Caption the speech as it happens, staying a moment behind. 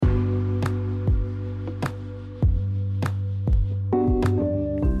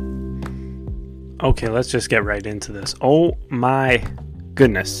Okay, let's just get right into this. Oh my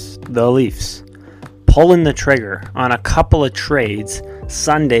goodness, the Leafs pulling the trigger on a couple of trades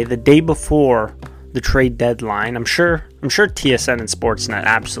Sunday, the day before the trade deadline. I'm sure TSN and Sportsnet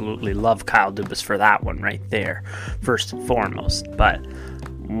absolutely love Kyle Dubas for that one right there, first and foremost. But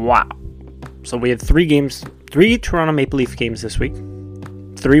wow. So we had three Toronto Maple Leaf games this week.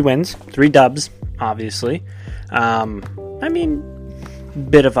 3 wins, 3 dubs, obviously.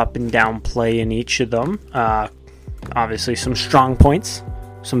 Bit of up and down play in each of them. Obviously some strong points,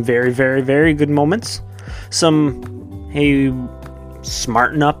 some very, very, very good moments, some, hey,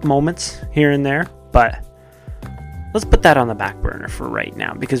 smarten up moments here and there, but let's put that on the back burner for right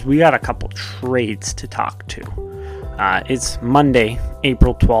now because we got a couple trades to talk to. It's Monday,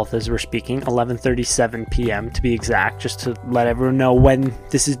 April 12th as we're speaking, 11:37 p.m. to be exact, just to let everyone know when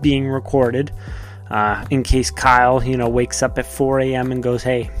this is being recorded. In case Kyle, wakes up at 4 a.m. and goes,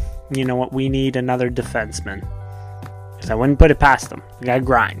 hey, you know what, we need another defenseman. Because I wouldn't put it past him. The guy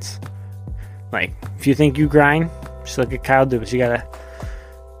grinds. Like, if you think you grind, just look at Kyle Dubas.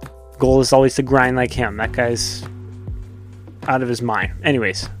 Goal is always to grind like him. That guy's out of his mind.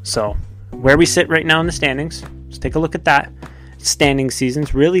 Anyways, so where we sit right now in the standings, let's take a look at that. Standing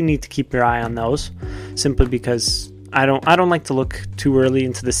seasons, really need to keep your eye on those, simply because I don't like to look too early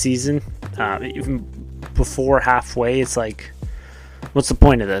into the season. Even before halfway, it's like, what's the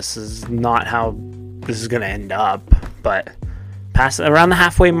point of this? This is not how this is going to end up. But past around the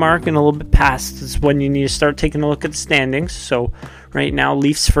halfway mark and a little bit past is when you need to start taking a look at the standings. So right now,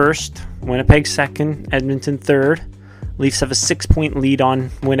 Leafs first, Winnipeg second, Edmonton third. Leafs have a 6-point lead on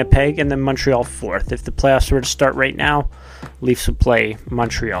Winnipeg, and then Montreal fourth. If the playoffs were to start right now, Leafs would play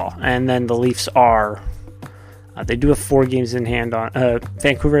Montreal. And then the Leafs are... they do have 4 games in hand on...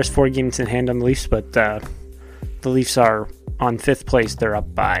 Vancouver has 4 games in hand on the Leafs, but the Leafs are on 5th place. They're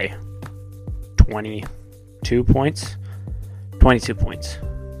up by 22 points. 22 points.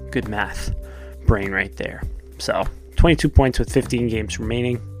 Good math. Brain right there. So, 22 points with 15 games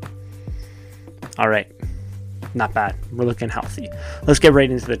remaining. All right. Not bad. We're looking healthy. Let's get right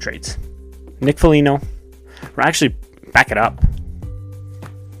into the trades. Nick Foligno. We're actually... back it up.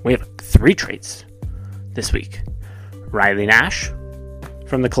 We have 3 trades this week. Riley Nash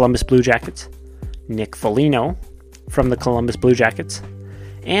from the Columbus Blue Jackets, Nick Foligno from the Columbus Blue Jackets,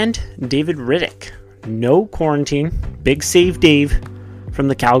 and David Riddick, no quarantine, big save Dave from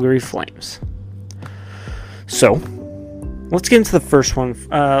the Calgary Flames. So, let's get into the first one.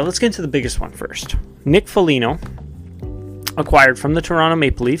 Let's get into the biggest one first. Nick Foligno, acquired from the Toronto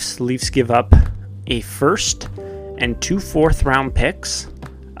Maple Leafs. The Leafs give up a first and 2 fourth-round picks.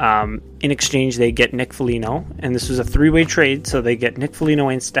 In exchange, they get Nick Foligno, and this was a 3-way trade, so they get Nick Foligno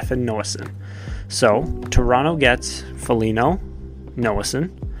and Stefan Noesen. So, Toronto gets Foligno,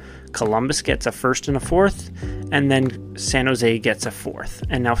 Noesen, Columbus gets a first and a fourth, and then San Jose gets a fourth.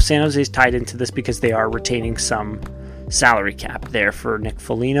 And now San Jose is tied into this because they are retaining some salary cap there for Nick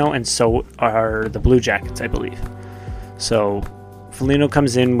Foligno, and so are the Blue Jackets, I believe. So, Foligno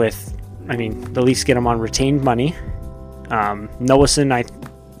comes in with, the Leafs get him on retained money. Noesen, I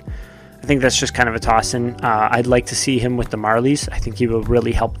think that's just kind of a toss-in. I'd like to see him with the Marlies. I think he will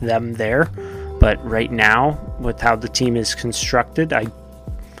really help them there. But right now, with how the team is constructed,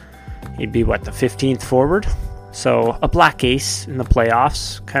 he'd be, the 15th forward? So a black ace in the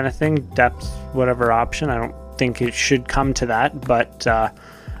playoffs kind of thing. Depth, whatever option. I don't think it should come to that. But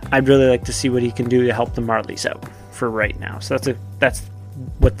I'd really like to see what he can do to help the Marlies out for right now. So that's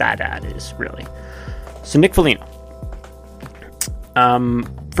what that ad is, really. So Nick Foligno.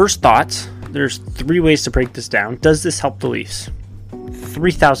 First thoughts, there's 3 ways to break this down. Does this help the Leafs?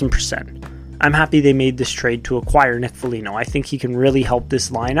 3,000%. I'm happy they made this trade to acquire Nick Foligno. I think he can really help this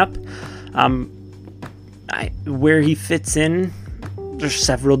lineup. Where he fits in, there's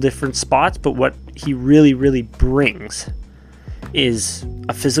several different spots, but what he really, really brings is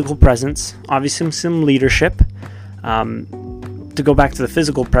a physical presence, obviously some leadership. To go back to the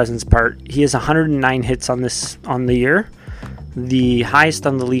physical presence part, he has 109 hits on the year. The highest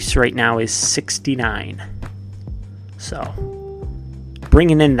on the Leafs right now is 69. So,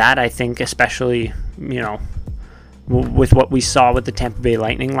 bringing in that, I think, especially, with what we saw with the Tampa Bay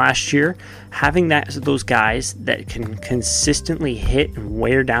Lightning last year, having those guys that can consistently hit and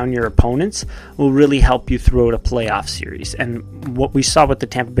wear down your opponents will really help you throughout a playoff series. And what we saw with the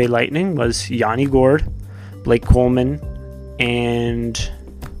Tampa Bay Lightning was Yanni Gourde, Blake Coleman, and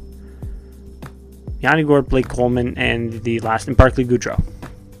Blake Coleman, and Barclay Goodrow.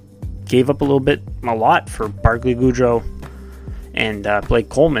 Gave up a lot for Barclay Goodrow and Blake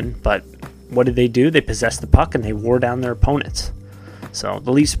Coleman, but what did they do? They possessed the puck and they wore down their opponents. So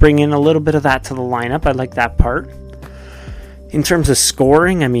the Leafs bring in a little bit of that to the lineup. I like that part. In terms of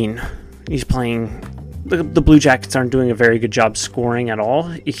scoring, I mean, he's playing... The Blue Jackets aren't doing a very good job scoring at all.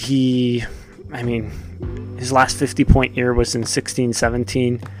 His last 50-point year was in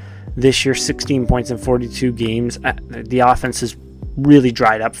 16-17. This year, 16 points in 42 games. The offense has really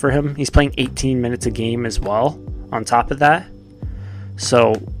dried up for him. He's playing 18 minutes a game as well, on top of that.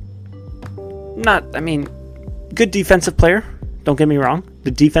 So, good defensive player. Don't get me wrong.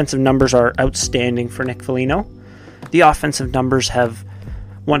 The defensive numbers are outstanding for Nick Foligno. The offensive numbers have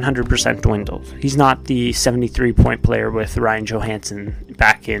 100% dwindled. He's not the 73-point player with Ryan Johansson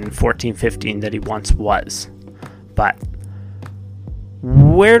back in 14-15 that he once was. But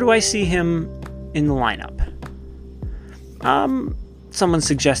where do I see him in the lineup? Someone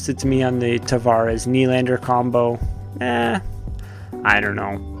suggested to me on the Tavares-Nylander combo. I don't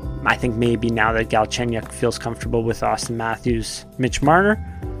know. I think maybe now that Galchenyuk feels comfortable with Austin Matthews, Mitch Marner,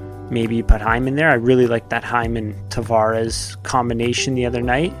 maybe you put Hyman there. I really like that Hyman-Tavares combination the other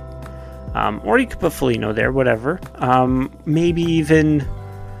night. Or you could put Foligno there, whatever. Maybe even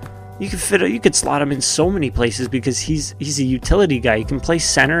you could slot him in so many places because he's a utility guy. He can play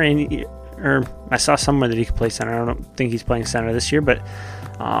center, or I saw somewhere that he could play center. I don't think he's playing center this year, but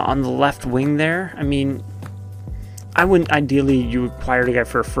on the left wing there, I mean, I wouldn't ideally you acquired a guy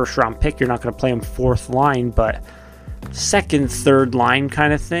for a first round pick. You're not going to play him fourth line, but second, third line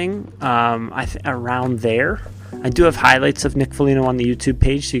kind of thing. Around there, I do have highlights of Nick Foligno on the YouTube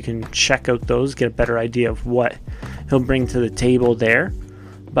page, so you can check out those, get a better idea of what he'll bring to the table there.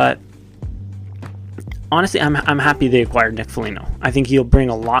 But honestly, I'm happy they acquired Nick Foligno. I think he'll bring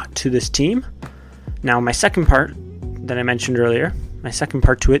a lot to this team. Now, my second part that I mentioned earlier, my second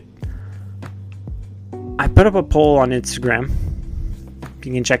part to it, I put up a poll on Instagram.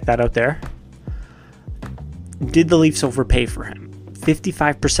 You can check that out there. Did the Leafs overpay for him?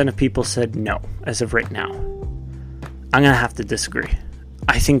 55% of people said no, as of right now. I'm going to have to disagree.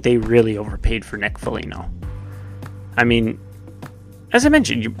 I think they really overpaid for Nick Foligno. I mean, as I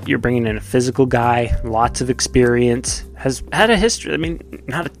mentioned, you're bringing in a physical guy, lots of experience, has had a history. I mean,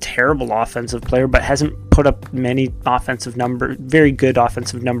 not a terrible offensive player, but hasn't put up many very good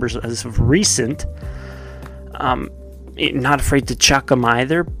offensive numbers as of recent. Not afraid to chuck him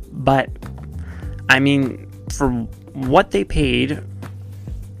either, but I mean, for what they paid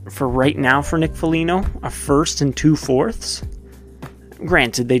for right now for Nick Foligno, a first and 2 fourths.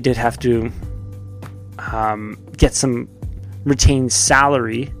 Granted, they did have to get some retained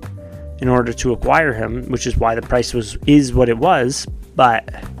salary in order to acquire him, which is why the price is what it was.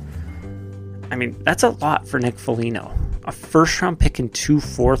 But I mean, that's a lot for Nick Foligno. A first round pick and 2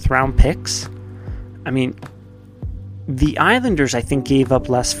 fourth round picks. I mean, the Islanders, I think, gave up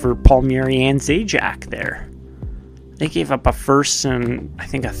less for Palmieri and Zajac there. They gave up a first and I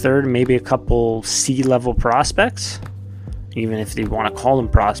think a third, maybe a couple C-level prospects. Even if they want to call them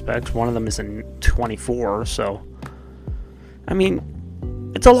prospects. One of them is in 24, so... I mean,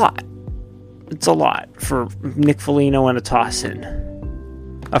 it's a lot. It's a lot for Nick Foligno and a toss-in.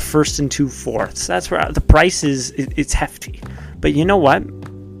 A first and 2 fourths. That's where the price is, it's hefty. But you know what?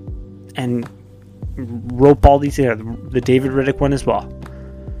 And rope all these together, the David Riddick one as well.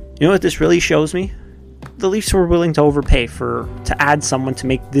 You know what this really shows me? The Leafs were willing to overpay to add someone to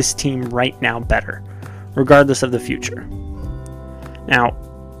make this team right now better, regardless of the future. Now,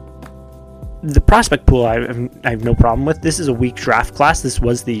 the prospect pool I have no problem with. This is a weak draft class. This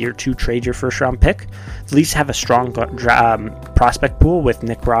was the year 2 trade your first round pick. The Leafs have a strong prospect pool with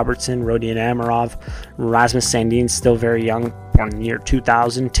Nick Robertson, Rodion Amarov, Rasmus Sandin, still very young, born in the year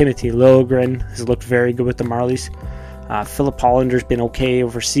 2000. Timothy Liljegren has looked very good with the Marlies. Philip Hollander's been okay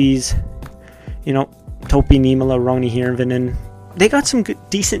overseas. You know, Topi Niemela, Roni Hirvonen. They got some good,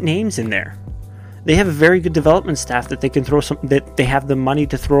 decent names in there. They have a very good development staff that they can that they have the money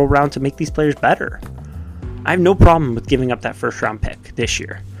to throw around to make these players better. I have no problem with giving up that first round pick this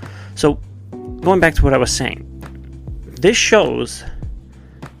year. So, going back to what I was saying, this shows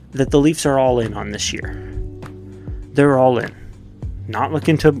that the Leafs are all in on this year. They're all in. Not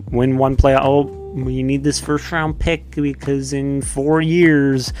looking to win one play. Oh, we need this first round pick because in 4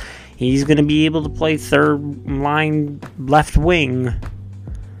 years he's going to be able to play third line left wing.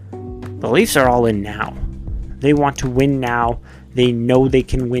 The Leafs are all in now. They want to win now. They know they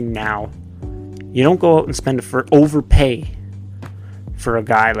can win now. You don't go out and overpay for a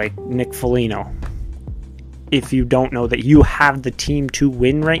guy like Nick Foligno if you don't know that you have the team to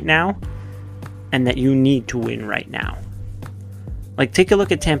win right now and that you need to win right now. Like, take a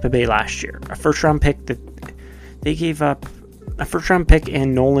look at Tampa Bay last year. A first round pick that they gave up, a first round pick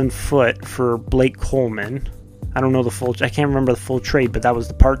and Nolan Foote for Blake Coleman. I can't remember the full trade, but that was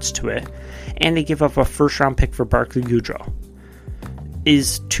the parts to it. And they give up a first-round pick for Barclay Goodrow.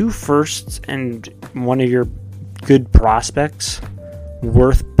 Is 2 firsts and one of your good prospects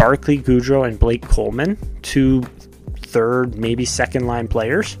worth Barclay Goodrow and Blake Coleman, 2 third, maybe second-line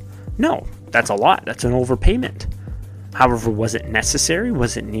players? No, that's a lot. That's an overpayment. However, was it necessary?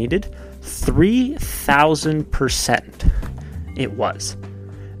 Was it needed? 3,000% it was.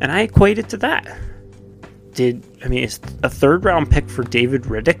 And I equate it to that. Is a third-round pick for David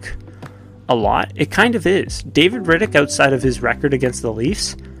Rittich a lot? It kind of is. David Rittich, outside of his record against the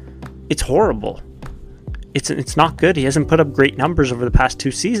Leafs, it's horrible. It's not good. He hasn't put up great numbers over the past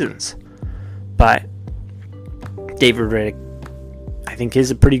 2 seasons. But David Rittich, I think, is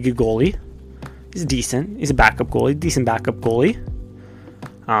a pretty good goalie. He's decent. He's a backup goalie. Decent backup goalie.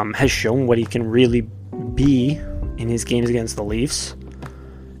 Has shown what he can really be in his games against the Leafs.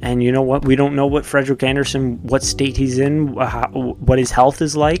 And you know what? We don't know what Frederik Andersen, what state he's in, what his health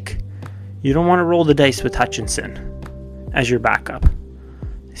is like. You don't want to roll the dice with Hutchinson as your backup.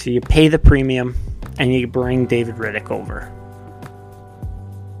 So you pay the premium and you bring David Rittich over.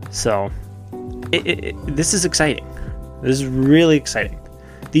 So this is exciting. This is really exciting.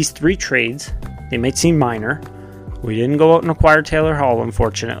 These 3 trades, they might seem minor. We didn't go out and acquire Taylor Hall,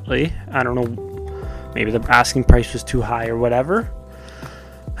 unfortunately. I don't know. Maybe the asking price was too high or whatever.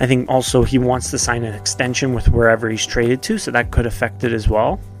 I think also he wants to sign an extension with wherever he's traded to, so that could affect it as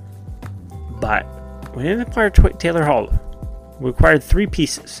well. But we didn't acquire Taylor Hall. We acquired 3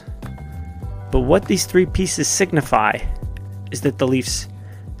 pieces. But what these 3 pieces signify is that the Leafs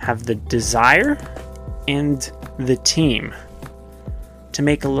have the desire and the team to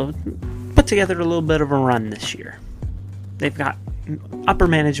put together a little bit of a run this year. They've got upper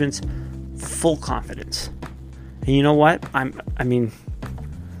management's full confidence. And you know what? I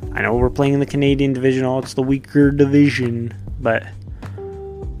know we're playing in the Canadian division. It's the weaker division, but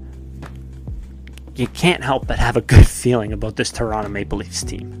you can't help but have a good feeling about this Toronto Maple Leafs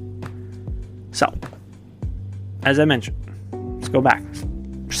team. So, as I mentioned, let's go back.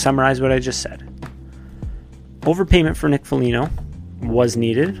 Summarize what I just said. Overpayment for Nick Foligno was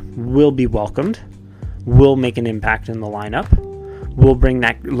needed, will be welcomed, will make an impact in the lineup, will bring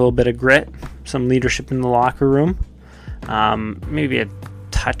that little bit of grit, some leadership in the locker room, maybe a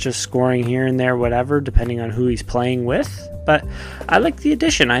touch of scoring here and there, whatever, depending on who he's playing with. But I like the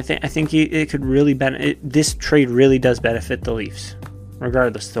addition. I think it could really benefit. This trade really does benefit the Leafs,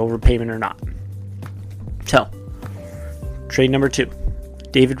 regardless of the overpayment or not. So, trade number 2,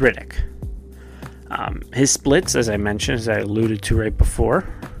 David Rittich. His splits, as I mentioned, as I alluded to right before,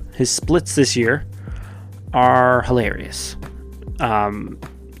 his splits this year are hilarious.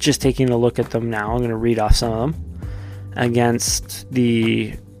 Just taking a look at them now, I'm going to read off some of them. Against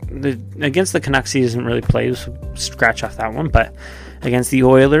the Canucks, he doesn't really play, so scratch off that one. But against the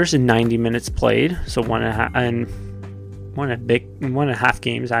Oilers in 90 minutes played, so 1.5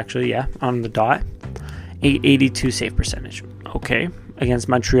 games actually, yeah, on the dot. 882 save percentage. Okay. Against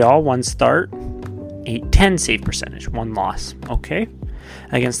Montreal, 1 start, 810 save percentage, 1 loss. Okay.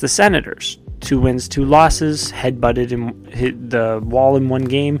 Against the Senators, 2 wins, 2 losses, head-butted and hit the wall in 1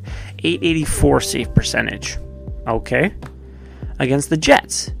 game, 884 save percentage. Okay. Against the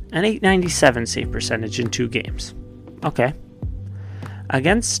Jets, an 897 save percentage in 2 games. Okay.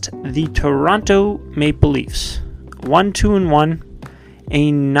 Against the Toronto Maple Leafs, 1-2-1,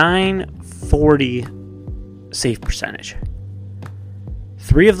 a 940 save percentage.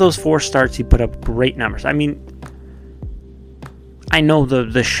 3 of those 4 starts, he put up great numbers. I mean, I know the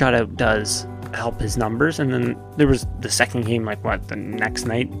shutout does help his numbers, and then there was the second game, the next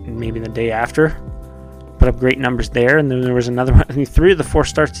night, maybe the day after. Put up great numbers there, and then there was another one. I mean, 3 of the 4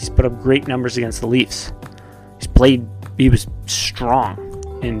 starts, he's put up great numbers against the Leafs. He was strong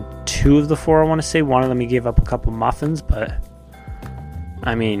in 2 of the 4, I want to say. One of them he gave up a couple muffins, but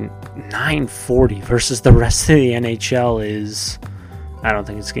I mean, 940 versus the rest of the NHL is, I don't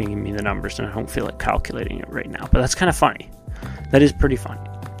think it's going to give me the numbers, and I don't feel like calculating it right now, but that's kind of funny. That is pretty funny.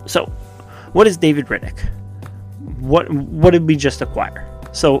 So, what is David Rittich? What did we just acquire?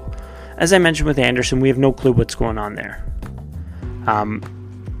 So, as I mentioned with Andersen, we have no clue what's going on there.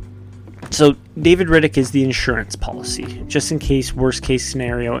 So David Rittich is the insurance policy. Just in case, worst case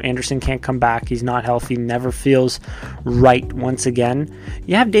scenario, Andersen can't come back, he's not healthy, never feels right once again.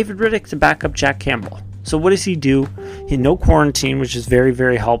 You have David Rittich to back up Jack Campbell. So what does he do? He no quarantine, which is very,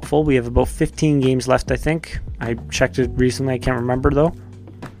 very helpful. We have about 15 games left, I think. I checked it recently, I can't remember though.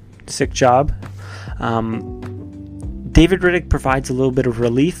 Sick job. David Rittich provides a little bit of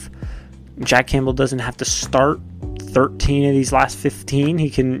relief. Jack Campbell doesn't have to start 13 of these last 15. He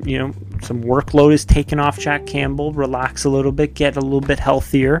can, some workload is taken off Jack Campbell, relax a little bit, get a little bit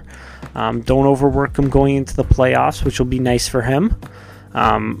healthier. Don't overwork him going into the playoffs, which will be nice for him.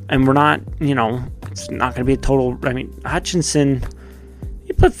 And we're not, it's not going to be a total. Hutchinson,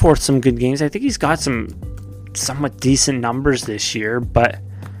 he put forth some good games. I think he's got some somewhat decent numbers this year, but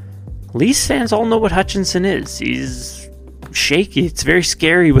Leafs fans all know what Hutchinson is. He's shaky. It's very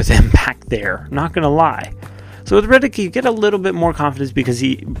scary with him back there. Not going to lie. So with Rittich, you get a little bit more confidence because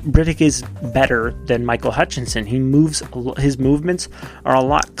Rittich is better than Michael Hutchinson. His movements are a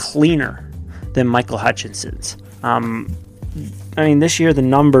lot cleaner than Michael Hutchinson's. This year the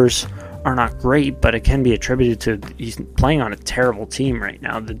numbers are not great, but it can be attributed to he's playing on a terrible team right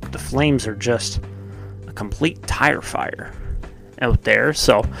now. The Flames are just a complete tire fire out there,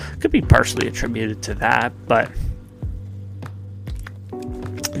 so it could be partially attributed to that, but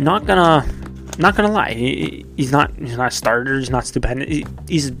not gonna lie. He's not a starter. He's not stupendous.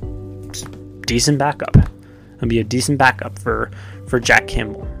 He's a decent backup. He'll be a decent backup for Jack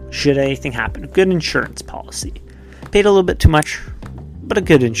Campbell should anything happen. A good insurance policy. Paid a little bit too much, but a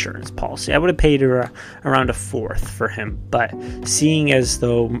good insurance policy. I would have paid around a fourth for him, but seeing as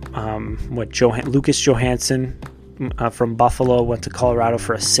though Lucas Johansson from Buffalo went to Colorado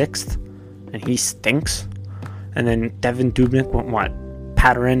for a sixth, and he stinks, and then Devin Dubnyk went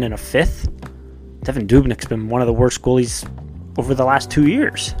Patterin in a fifth. Devin Dubnyk's been one of the worst goalies over the last 2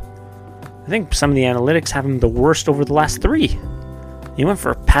 years. I think some of the analytics have him the worst over the last 3. He went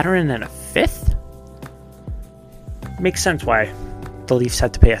for Patterin in a fifth? Makes sense why the Leafs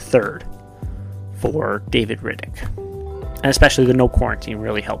had to pay a third for David Rittich. And especially the no quarantine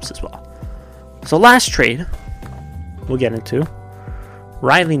really helps as well. So last trade we'll get into,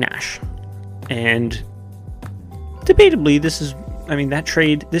 Riley Nash. And debatably,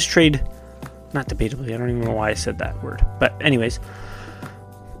 not debatably, I don't even know why I said that word. But anyways,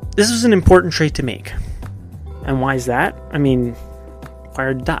 this was an important trade to make. And why is that?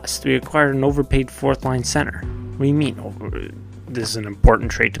 Acquired dust. We acquired an overpaid fourth line center. What do you mean? This is an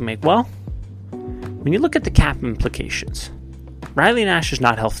important trade to make. Well, when you look at the cap implications, Riley Nash is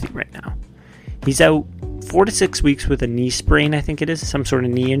not healthy right now. He's out 4 to 6 weeks with a knee sprain, I think it is, some sort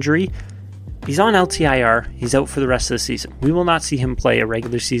of knee injury. He's on LTIR. He's out for the rest of the season. We will not see him play a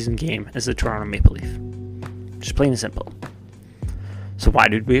regular season game as the Toronto Maple Leaf. Just plain and simple. So why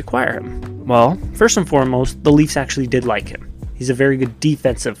did we acquire him? Well, first and foremost, the Leafs actually did like him. He's a very good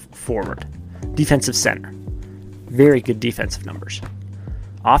defensive forward. Defensive center. Very good defensive numbers.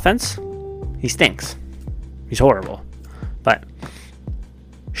 Offense, he stinks. He's horrible. But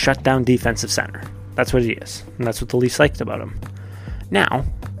shut down defensive center. That's what he is. And that's what the Leafs liked about him. Now,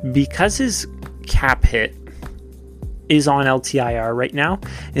 because his cap hit is on LTIR right now,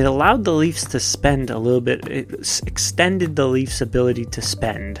 it allowed the Leafs to spend a little bit. It extended the Leafs' ability to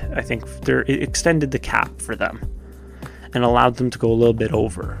spend. I think it extended the cap for them and allowed them to go a little bit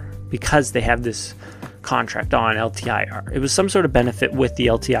over because they have this contract on LTIR. It was some sort of benefit with the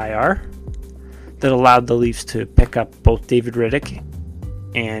LTIR that allowed the Leafs to pick up both David Rittich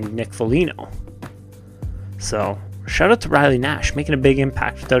and Nick Foligno. So shout out to Riley Nash, making a big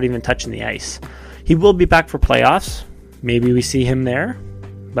impact without even touching the ice. He will be back for playoffs. Maybe we see him there,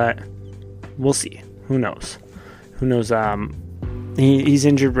 but we'll see. Who knows? He's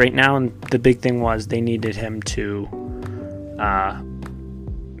injured right now, and the big thing was they needed him to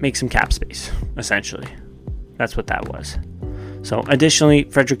make some cap space, essentially. That's what that was. So additionally,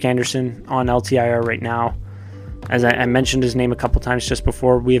 Frederik Andersen on LTIR right now. As I mentioned his name a couple times just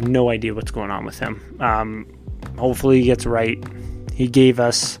before, we have no idea what's going on with him. Hopefully he gets right. He gave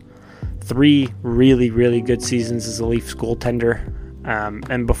us 3 really, really good seasons as a Leafs goaltender.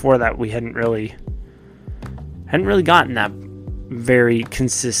 And before that, we hadn't really gotten that very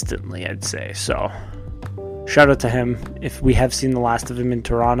consistently, I'd say. So shout out to him. If we have seen the last of him in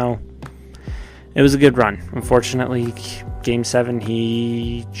Toronto, it was a good run. Unfortunately, Game 7,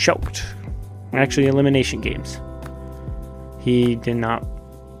 he choked. Actually, elimination games. He did not,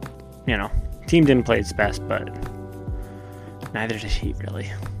 team didn't play its best, but neither did he really.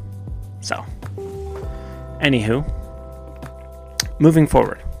 So, anywho, moving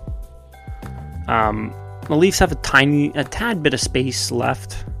forward. The Leafs have a tad bit of space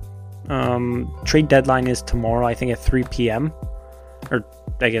left. Trade deadline is tomorrow, I think at 3 p.m. Or,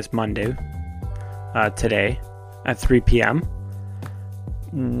 I guess Monday. Today at 3 p.m.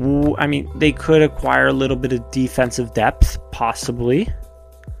 They could acquire a little bit of defensive depth, possibly,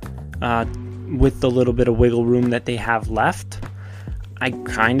 with the little bit of wiggle room that they have left. I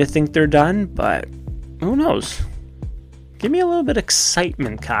kind of think they're done, but who knows? Give me a little bit of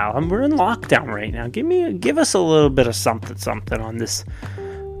excitement, Kyle. We're in lockdown right now. Give us a little bit of something on this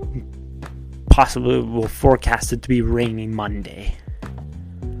possibly will forecast it to be rainy Monday.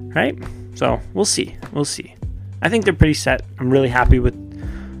 Right? So we'll see. I think they're pretty set. I'm really happy with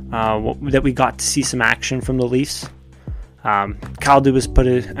that we got to see some action from the Leafs. Kyle Dubas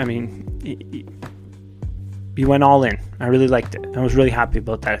he went all in. I really liked it. I was really happy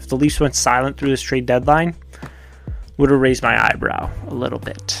about that. If the Leafs went silent through this trade deadline, would have raised my eyebrow a little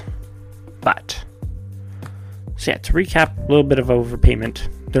bit. But, so yeah, to recap, a little bit of overpayment.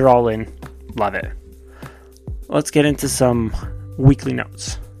 They're all in. Love it. Let's get into some weekly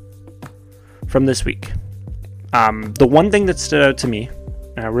notes from this week. The one thing that stood out to me,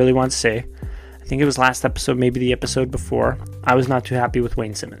 and I really want to say, I think it was last episode, maybe the episode before, I was not too happy with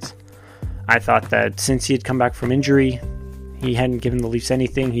Wayne Simmonds. I thought that since he had come back from injury, he hadn't given the Leafs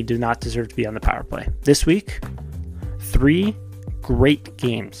anything. He did not deserve to be on the power play. This week, 3 great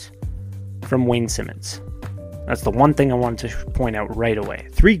games from Wayne Simmonds. That's the one thing I wanted to point out right away.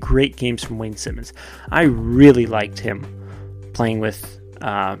 3 great games from Wayne Simmonds. I really liked him playing with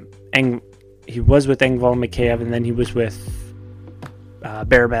he was with Engvall Mikheyev, and then he was with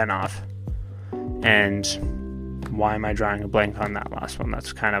Barabanov. And why am I drawing a blank on that last one?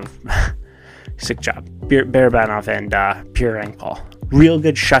 That's kind of sick job. Barabanov and Pierre Engvall. Real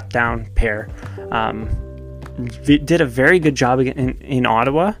good shutdown pair. Did a very good job in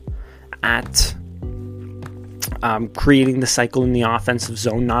Ottawa at creating the cycle in the offensive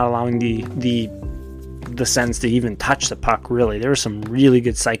zone, not allowing the Sens to even touch the puck, really. There were some really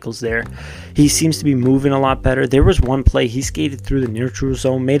good cycles there. He seems to be moving a lot better. There was one play, he skated through the neutral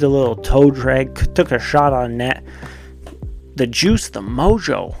zone, made a little toe drag, took a shot on net. The juice, the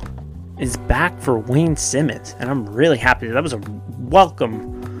mojo is back for Wayne Simmonds, and I'm really happy. That was a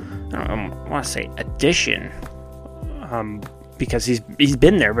welcome, I want to say, addition, because he's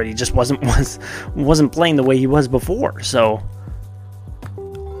been there, but he just wasn't playing the way he was before. So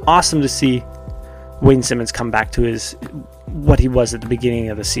awesome to see Wayne Simmonds come back to what he was at the beginning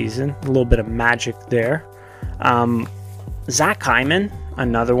of the season. A little bit of magic there. Zach Hyman,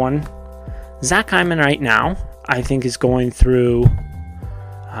 another one. Zach Hyman right now, I think, is going through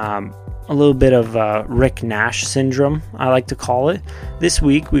a little bit of Rick Nash syndrome, I like to call it. This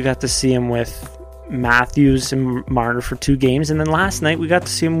week, we got to see him with Matthews and Marner for 2 games, and then last night, we got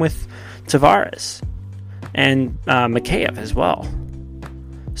to see him with Tavares and Mikheyev as well.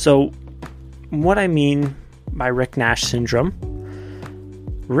 So, what I mean by Rick Nash syndrome,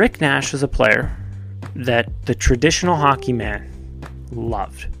 Rick Nash was a player that the traditional hockey man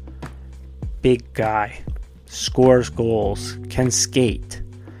loved. Big guy, scores goals, can skate,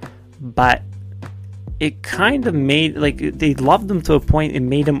 but it kind of made, they loved him to a point it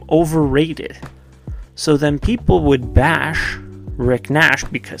made him overrated. So then people would bash Rick Nash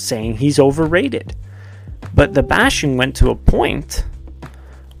because saying he's overrated. But the bashing went to a point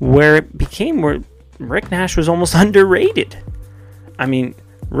where it became where Rick Nash was almost underrated. I mean,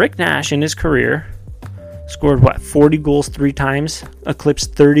 Rick Nash in his career scored 40 goals 3 times,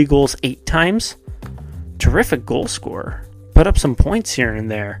 eclipsed 30 goals 8 times. Terrific goal scorer. Put up some points here and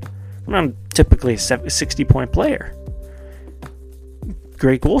there. I'm typically a 60-point player.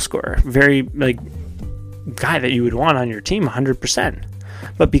 Great goal scorer. Very, guy that you would want on your team 100%.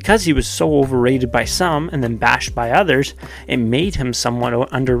 But because he was so overrated by some and then bashed by others, it made him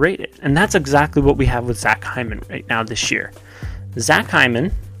somewhat underrated. And that's exactly what we have with Zach Hyman right now this year. Zach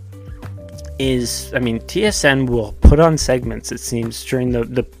Hyman is, TSN will put on segments, it seems, during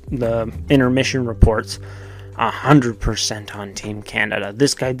the intermission reports, 100% on Team Canada.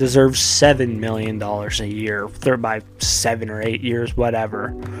 This guy deserves $7 million a year, by 7 or 8 years,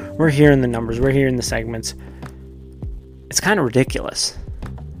 whatever. We're hearing the numbers, we're hearing the segments. It's kind of ridiculous.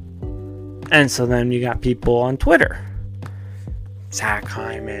 And so then you got people on Twitter. Zach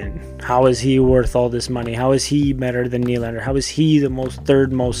Hyman, how is he worth all this money? How is he better than Nylander? How is he the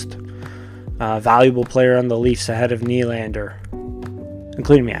third most valuable player on the Leafs ahead of Nylander?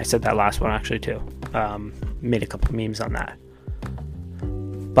 Including me. I said that last one actually too. Made a couple memes on that.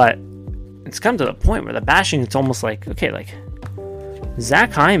 But it's come to the point where the bashing, it's almost like,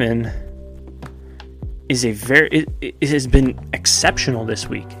 Zach Hyman is it has been exceptional this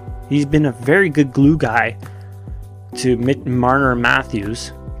week. He's been a very good glue guy to Marner and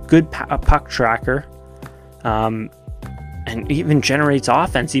Matthews. Good puck tracker. And even generates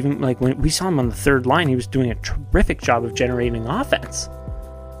offense. Even when we saw him on the third line, he was doing a terrific job of generating offense.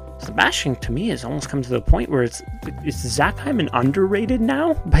 So the bashing to me has almost come to the point where is Zach Hyman underrated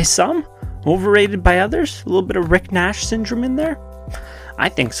now by some? Overrated by others? A little bit of Rick Nash syndrome in there? I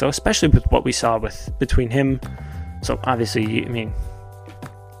think so, especially with what we saw between him, So obviously, I mean,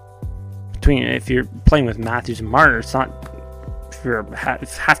 if you're playing with Matthews and Marner, it's not, if you're a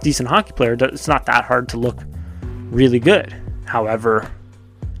half decent hockey player, it's not that hard to look really good. However,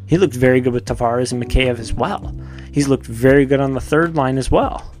 he looked very good with Tavares and Mikheyev as well. He's looked very good on the third line as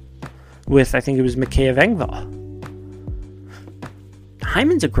well, with, I think it was Mikheyev Engvall.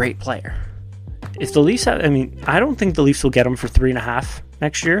 Hyman's a great player. If the Leafs have, I mean, I don't think the Leafs will get him for 3.5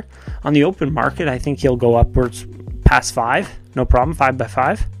 next year. On the open market, I think he'll go upwards past 5. No problem, 5 by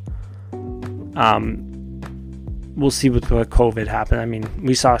 5. We'll see what COVID happened. I mean,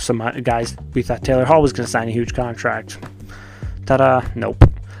 we saw some guys, we thought Taylor Hall was going to sign a huge contract. Ta-da, nope.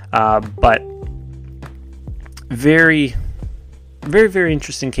 But very, very, very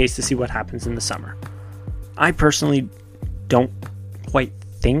interesting case to see what happens in the summer. I personally don't quite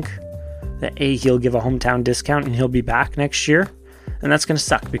think that he'll give a hometown discount and he'll be back next year. And that's going to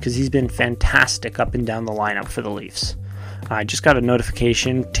suck because he's been fantastic up and down the lineup for the Leafs. I just got a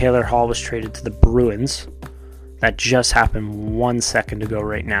notification. Taylor Hall was traded to the Bruins. That just happened 1 second ago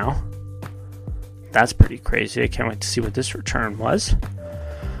right now. That's pretty crazy. I can't wait to see what this return was.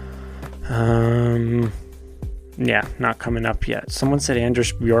 Yeah, not coming up yet. Someone said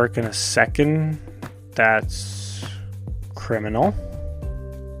Anders Bjork in a second. That's criminal.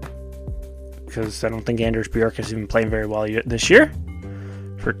 Because I don't think Anders Bjork has even played very well this year.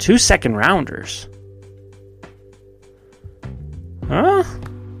 For 2 second rounders. Huh?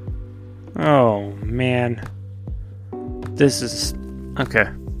 Oh, man. This is... Okay.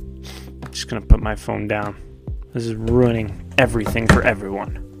 Just going to put my phone down. This is ruining everything for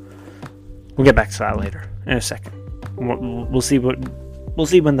everyone. We'll get back to that later in a second. We'll see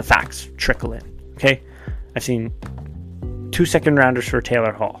when the facts trickle in. Okay? I've seen 2 second rounders for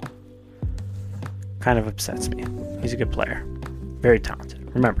Taylor Hall. Kind of upsets me. He's a good player. Very talented.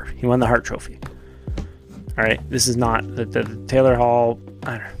 Remember, he won the Hart Trophy. Alright, this is not the Taylor Hall.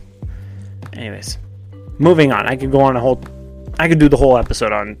 I don't know. Anyways, moving on. I could do the whole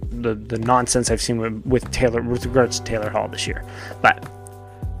episode on the nonsense I've seen with regards to Taylor Hall this year. But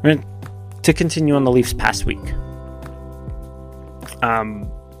to continue on the Leafs past week.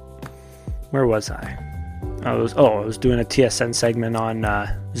 Where was I? I was doing a TSN segment on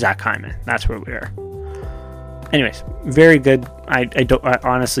Zach Hyman. That's where we are. Anyways, very good. I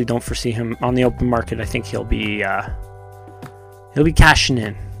honestly don't foresee him on the open market. I think he'll be cashing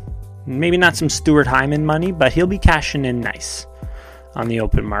in. Maybe not some Stuart Hyman money, but he'll be cashing in nice on the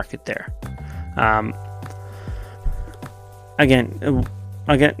open market there. Again,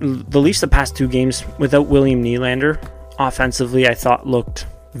 the Leafs the past 2 games without William Nylander, offensively, I thought looked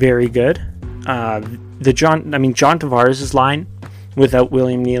very good. John Tavares' line without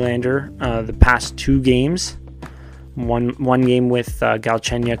William Nylander, the past 2 games, one game with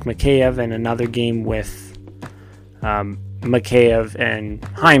Galchenyuk Mikheyev and another game with Mikheyev and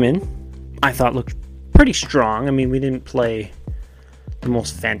Hyman, I thought looked pretty strong. I mean, we didn't play the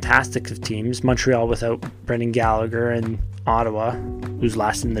most fantastic of teams. Montreal without Brendan Gallagher and Ottawa, who's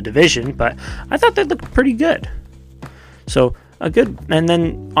last in the division, but I thought they looked pretty good. So a good, and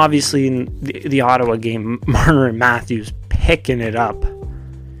then obviously in the Ottawa game, Marner and Matthews picking it up.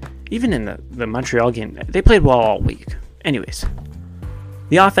 Even in the Montreal game, they played well all week. Anyways,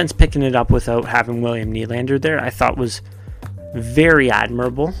 the offense picking it up without having William Nylander there, I thought was very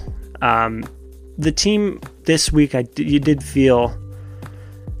admirable. The team this week, you did feel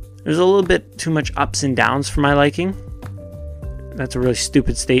there's a little bit too much ups and downs for my liking. That's a really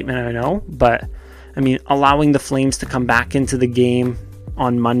stupid statement, I know, but I mean, allowing the Flames to come back into the game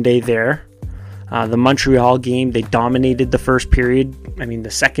on Monday there. The Montreal game, they dominated the first period. I mean,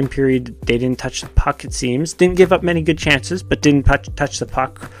 the second period, they didn't touch the puck, it seems. Didn't give up many good chances, but didn't touch the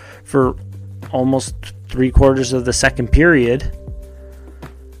puck for almost 3/4 of the second period.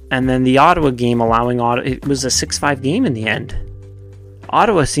 And then the Ottawa game, allowing Ottawa, it was a 6-5 game in the end.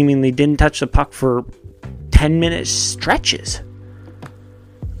 Ottawa seemingly didn't touch the puck for 10-minute stretches.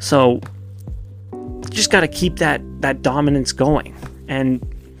 So, just got to keep that dominance going. And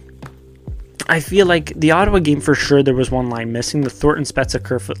I feel like the Ottawa game, for sure, there was one line missing. The Thornton Spezza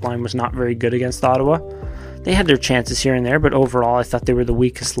Kerfoot line was not very good against Ottawa. They had their chances here and there, but overall, I thought they were the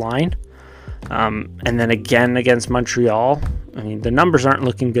weakest line. And then again against Montreal, I mean, the numbers aren't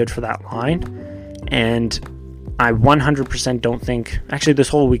looking good for that line. And I 100% don't think, actually, this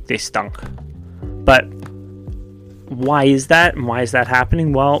whole week they stunk. But why is that? And why is that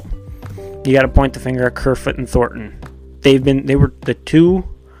happening? Well, you got to point the finger at Kerfoot and Thornton. They were the two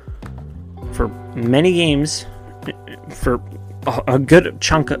for many games, for a good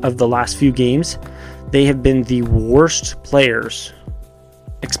chunk of the last few games. They have been the worst players,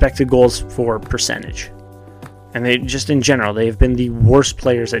 expected goals for percentage. And they just in general, they have been the worst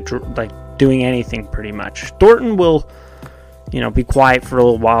players at doing anything pretty much. Thornton will, be quiet for a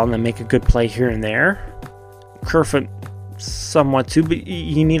little while and then make a good play here and there. Kerfoot somewhat too, but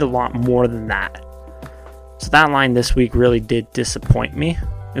you need a lot more than that. So that line this week really did disappoint me.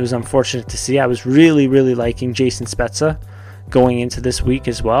 It was unfortunate to see. I was really, really liking Jason Spezza going into this week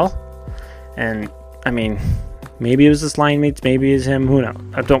as well. And, maybe it was his line mates, maybe it was him, who knows.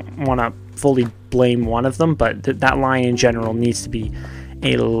 I don't want to fully blame one of them, but that line in general needs to be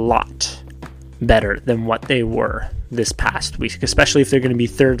a lot better than what they were this past week, especially if they're going to be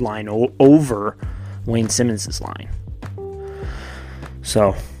third line over Wayne Simmons' line.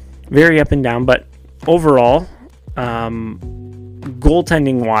 So, very up and down, but overall,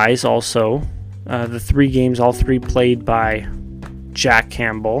 goaltending-wise also, the 3 games, all 3 played by Jack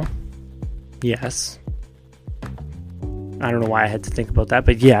Campbell. Yes. I don't know why I had to think about that,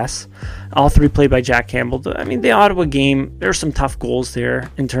 but yes. All 3 played by Jack Campbell. The Ottawa game, there's some tough goals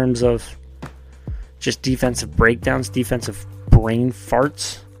there in terms of just defensive breakdowns, defensive brain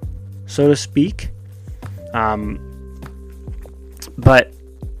farts, so to speak. But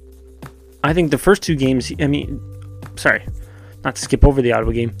I think the first 2 games, not to skip over the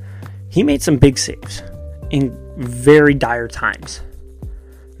Ottawa game, he made some big saves in very dire times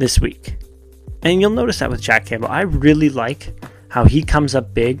this week. And you'll notice that with Jack Campbell. I really like how he comes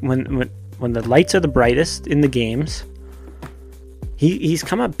up big when the lights are the brightest in the games. He's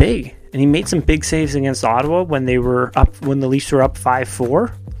come up big, and he made some big saves against Ottawa when the Leafs were up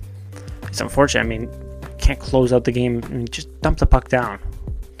 5-4. It's unfortunate. Can't close out the game. Just dump the puck down.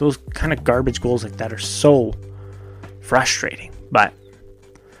 Those kind of garbage goals like that are so frustrating. But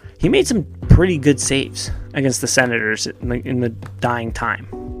he made some pretty good saves against the Senators in the dying time.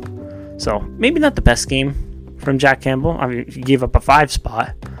 So maybe not the best game from Jack Campbell. He gave up a 5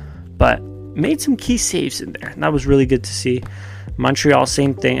 spot, but made some key saves in there. And that was really good to see. Montreal,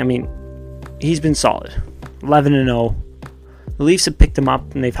 same thing. He's been solid. 11-0. The Leafs have picked him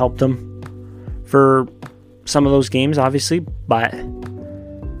up and they've helped him for some of those games, obviously, but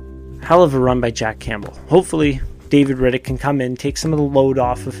hell of a run by Jack Campbell. Hopefully, David Riddick can come in, take some of the load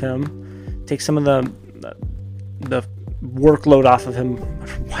off of him, take some of the workload off of him.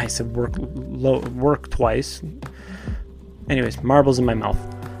 Why I said work twice. Anyways, marbles in my mouth.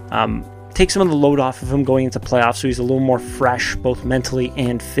 Take some of the load off of him going into playoffs so he's a little more fresh, both mentally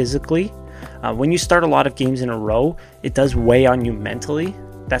and physically. When you start a lot of games in a row, it does weigh on you mentally.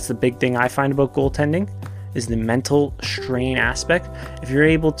 That's the big thing I find about goaltending, is the mental strain aspect. If you're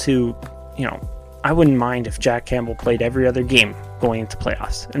able to, I wouldn't mind if Jack Campbell played every other game going into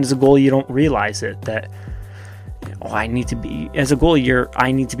playoffs. And as a goalie, you don't realize it, that I need to be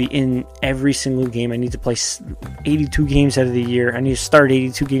in every single game. I need to play 82 games out of the year. I need to start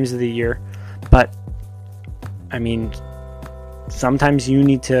 82 games of the year. But, sometimes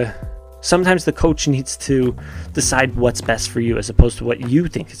the coach needs to decide what's best for you as opposed to what you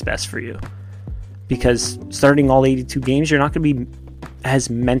think is best for you. Because starting all 82 games, you're not going to be as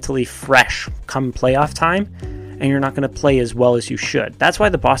mentally fresh come playoff time, and you're not going to play as well as you should. That's why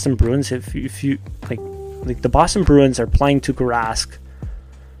the Boston Bruins, if you the Boston Bruins are playing Tuukka Rask.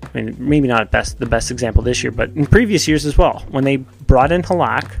 Maybe not the best example this year, but in previous years as well, when they brought in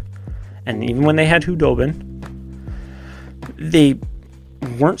Halak, and even when they had Hudobin, they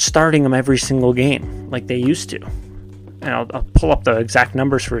weren't starting him every single game like they used to. And I'll pull up the exact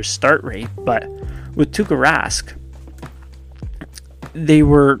numbers for his start rate, but with Tuukka Rask, they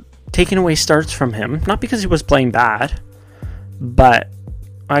were taking away starts from him, not because he was playing bad, but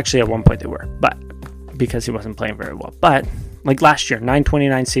actually at one point they were, but because he wasn't playing very well. But like last year,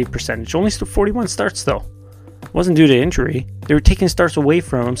 929 save percentage, only 41 starts though. It wasn't due to injury. They were taking starts away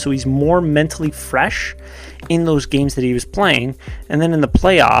from him, so he's more mentally fresh in those games that he was playing. And then in the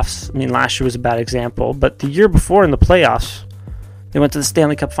playoffs, last year was a bad example, but the year before in the playoffs, they went to the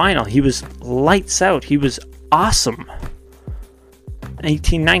Stanley Cup final. He was lights out. He was awesome.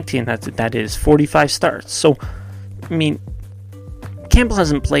 18-19, that is 45 starts. So, Campbell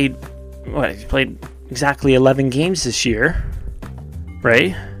hasn't played, he played exactly 11 games this year,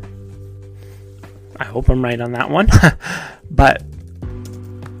 right? I hope I'm right on that one. But,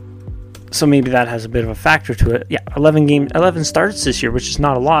 so maybe that has a bit of a factor to it. Yeah, 11 starts this year, which is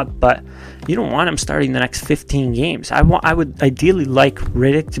not a lot, but you don't want him starting the next 15 games. I would ideally like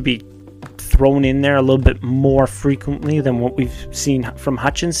Riddick to be thrown in there a little bit more frequently than what we've seen from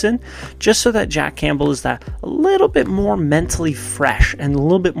Hutchinson, just so that Jack Campbell is that a little bit more mentally fresh and a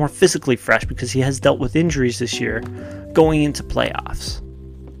little bit more physically fresh, because he has dealt with injuries this year going into playoffs.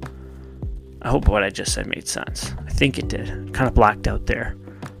 I hope what I just said made sense. I think it did. Kind of blacked out there.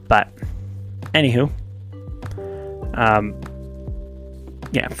 But, anywho,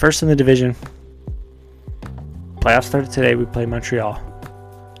 Yeah, first in the division. Playoffs started today. We play Montreal.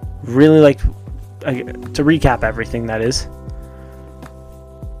 Really like to recap everything, that is.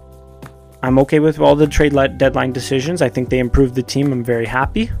 I'm okay with all the trade deadline decisions. I think they improved the team. I'm very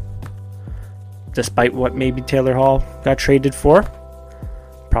happy. Despite what maybe Taylor Hall got traded for.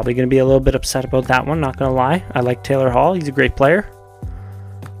 Probably going to be a little bit upset about that one, not going to lie. I like Taylor Hall. He's a great player.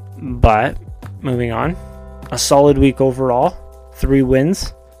 But, moving on. A solid week overall. 3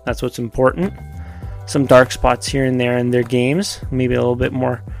 wins. That's what's important. Some dark spots here and there in their games. Maybe a little bit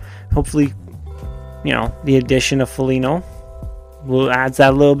more. Hopefully, the addition of Foligno adds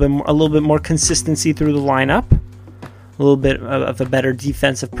that a little bit more consistency through the lineup. A little bit of a better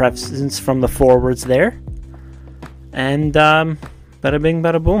defensive presence from the forwards there. And bada bing,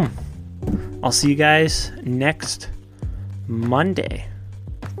 bada boom. I'll see you guys next Monday.